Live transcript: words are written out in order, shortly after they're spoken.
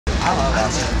I love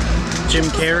Austin. Jim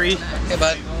Carrey. Hey,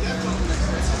 bud.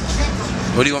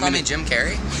 What do you want Call me me to? Jim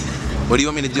Carrey? What do you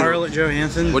want me to do? Scarlett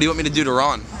Johansson. What do you want me to do to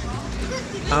Ron?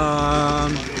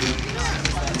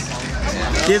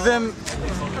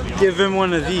 Give him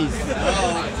one of these.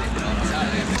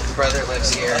 My brother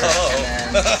lives here, and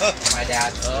then my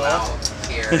dad moved out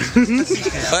here.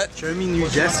 What? Show me New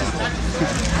Jersey.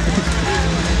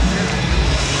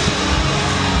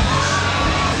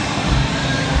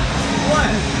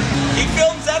 What? He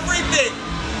films everything!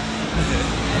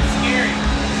 It's scary.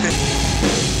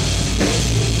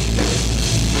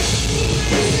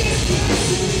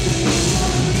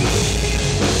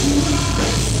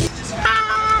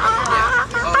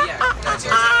 Oh yeah, that's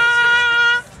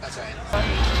right. That's right.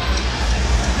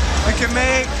 We can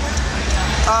make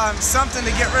something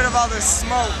to get rid of all this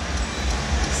smoke.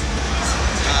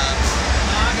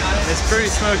 It's pretty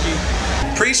smoky.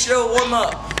 Pre-show warm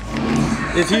up.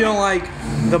 If you don't like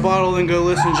the bottle, then go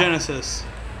listen to Genesis.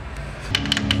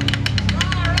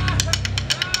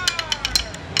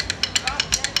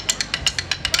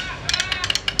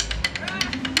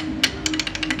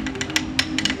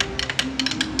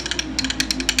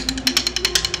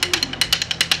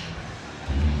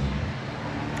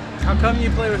 How come you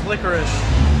play with licorice?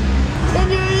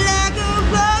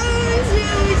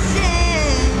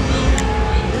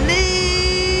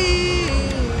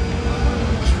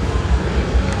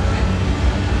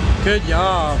 Good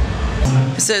job.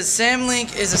 It says Sam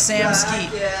Link is a Sam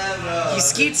Skeet. He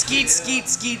skeet, skeet, skeet,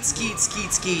 skeet, skeet,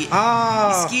 skeet, skeet.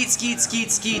 Ah. Skeet, skeet,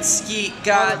 skeet, skeet, skeet.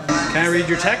 God. Can I read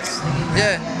your text?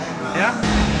 Yeah. Yeah?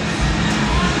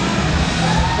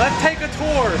 Let's take a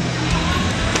tour.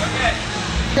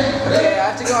 Okay, I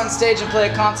have to go on stage and play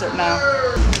a concert now.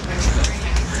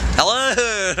 Hello.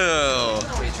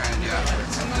 What are you trying to do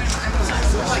afterwards?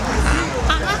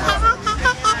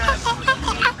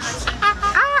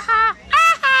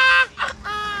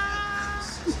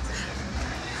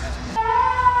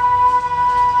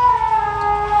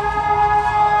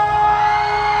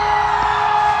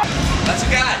 That's a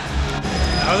guy.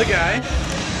 Oh, the guy.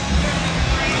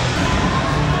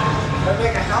 I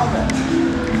make a helmet.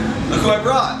 Look who I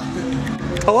brought.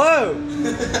 Hello.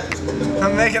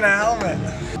 I'm making a helmet.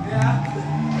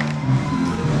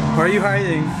 Where are you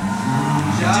hiding?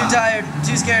 Too tired,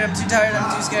 too scared, I'm too tired,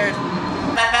 I'm too scared.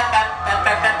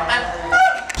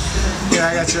 Yeah,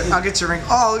 I got your. I'll get your ring.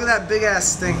 Oh, look at that big ass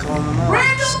stink on the wall.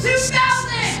 Randall 2000!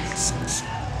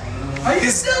 Are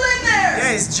you still in there?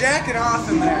 Yeah, he's jacking off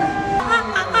in there.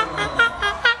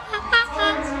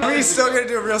 Are we still gonna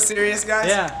do it real serious, guys?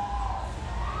 Yeah.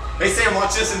 Hey Sam,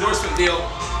 watch this endorsement deal.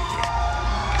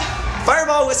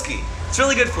 Fireball whiskey. It's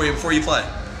really good for you before you play.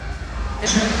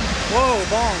 Whoa,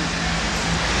 bong.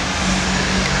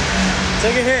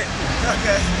 Take a hit.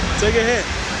 Okay. Take a hit.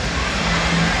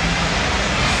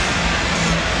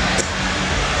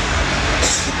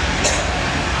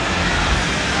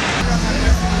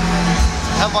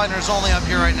 Headliner's only up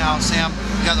here right now, Sam.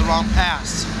 You got the wrong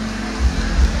pass.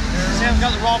 Sam's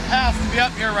got the wrong pass to be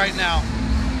up here right now.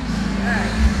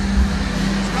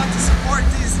 It's about to support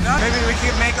these nuts. Maybe we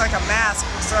could make like a mask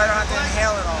so I don't have to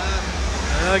inhale it all.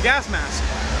 A gas mask.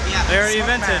 Yeah. They already smoke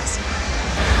invented. mask.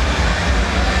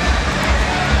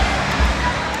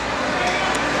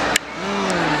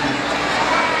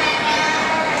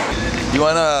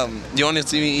 You want to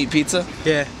see me eat pizza?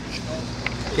 Yeah.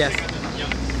 Yes.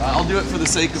 I'll do it for the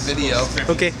sake of video.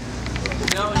 Okay.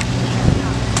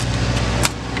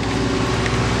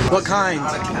 What kind?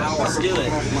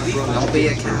 Don't be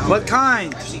a cow. What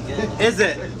kind is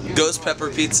it? Ghost pepper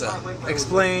pizza.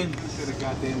 Explain.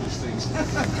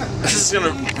 This is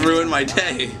gonna ruin my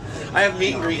day. I have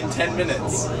meet and greet in 10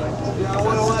 minutes.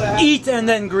 Eat and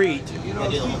then greet.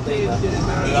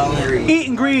 Eat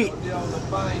and greet.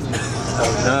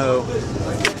 Oh no.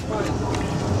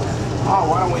 Oh,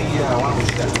 why don't we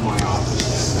step to my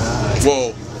office?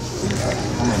 Whoa.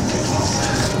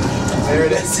 There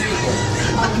it is.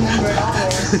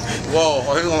 Whoa, I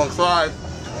think I'm gonna cry.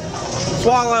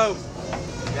 Swallow.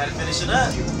 Gotta finish it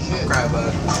up. Cry,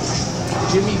 bud.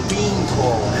 Jimmy Bean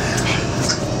Call.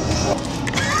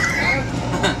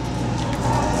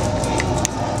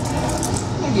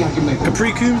 Maybe I can make a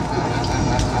Capricorn.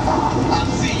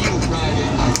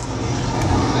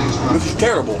 This is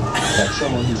terrible. That's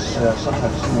someone who's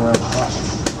sometimes somewhere around the house.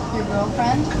 Your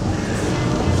girlfriend?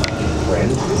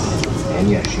 Friend. And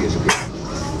yes, she is a good.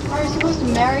 Are you supposed to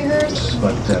marry her?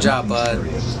 But, Good job, bud.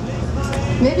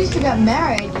 Maybe if you got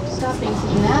married, you'd stop being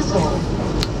such an asshole.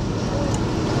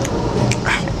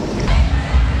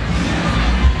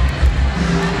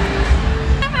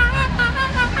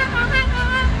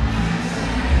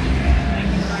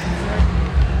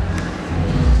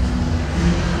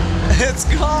 It's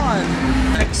gone.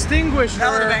 Extinguish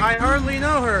That would've her. been- I hardly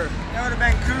know her. That would have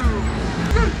been cool.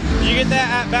 Did you get that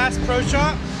at Bass Pro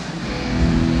Shop?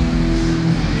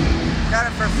 Got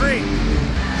it for free.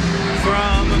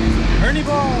 From Ernie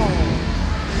Ball.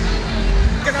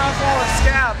 Picking off all the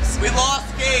scabs. We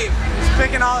lost Gabe. He's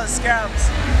picking all the scabs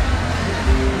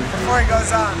before he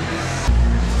goes on.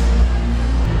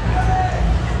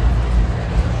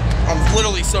 I'm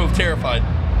literally so terrified.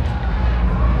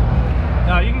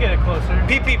 No, you can get it closer.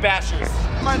 PP bashers.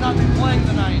 Might not be playing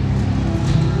tonight.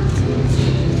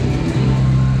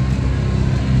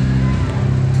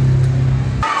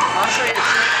 I'll show you a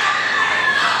trick.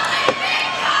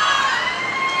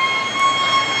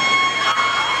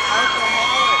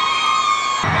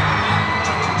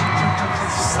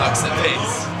 Sucks at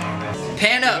pace.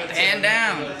 Pan up, pan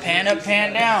down. Pan up,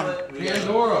 pan down.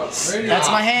 That's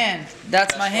my hand.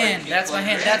 That's my hand. That's my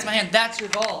hand. That's my hand. That's your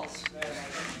balls.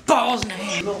 Balls in the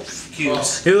hand. You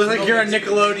look like you're on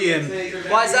Nickelodeon.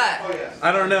 Why is that?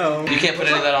 I don't know. You can't put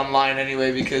any of that online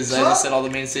anyway because I just said all the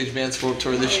main stage bands for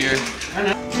tour this year.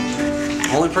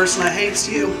 Only person I hate's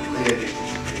you.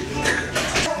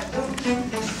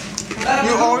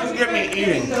 You always get me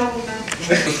eating.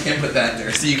 You can't put that in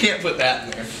there. So you can't put that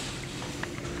in there.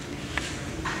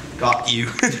 Got you.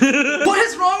 What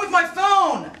is wrong with my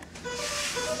phone?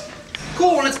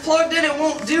 Cool, when it's plugged in, it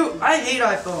won't do. I hate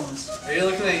iPhones. Are you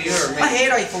looking at you or me? I hate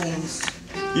iPhones.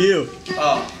 You.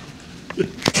 Oh.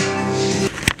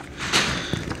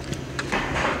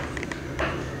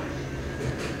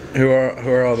 Who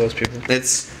are all those people?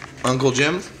 It's Uncle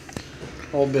Jim,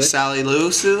 Old bitch. Sally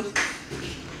Lou Sue,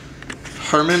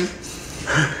 Herman,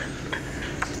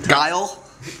 Guile,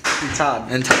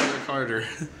 Todd. and Tyler Carter.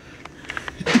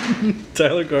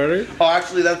 Tyler Carter? Oh,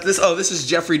 actually, this is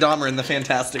Jeffrey Dahmer in the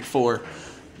Fantastic Four.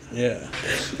 Yeah.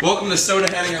 Welcome to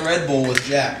Soda Having a Red Bull with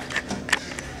Jack.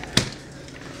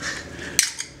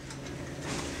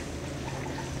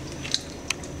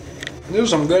 There's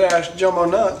some good ass jumbo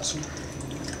nuts.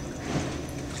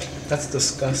 That's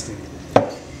disgusting.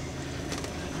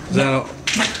 Is that all?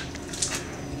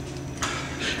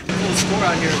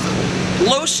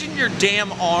 Lotion your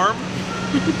damn arm.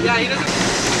 Yeah, he doesn't.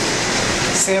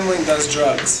 Sam Link does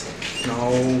drugs.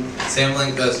 No. Sam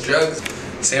Link does drugs.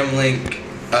 Sam Link,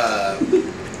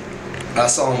 I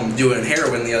saw him doing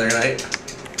heroin the other night.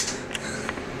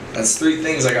 That's 3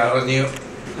 things I got on you.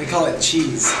 They call it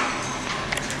cheese.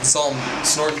 I saw him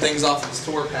snorting things off his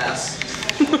tour pass.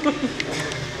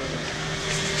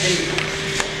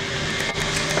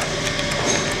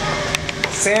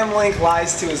 Sam Link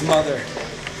lies to his mother.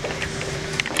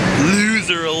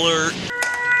 Loser alert.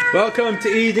 Welcome to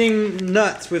Eating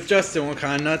Nuts with Justin. What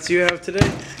kind of nuts do you have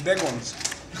today? Big ones.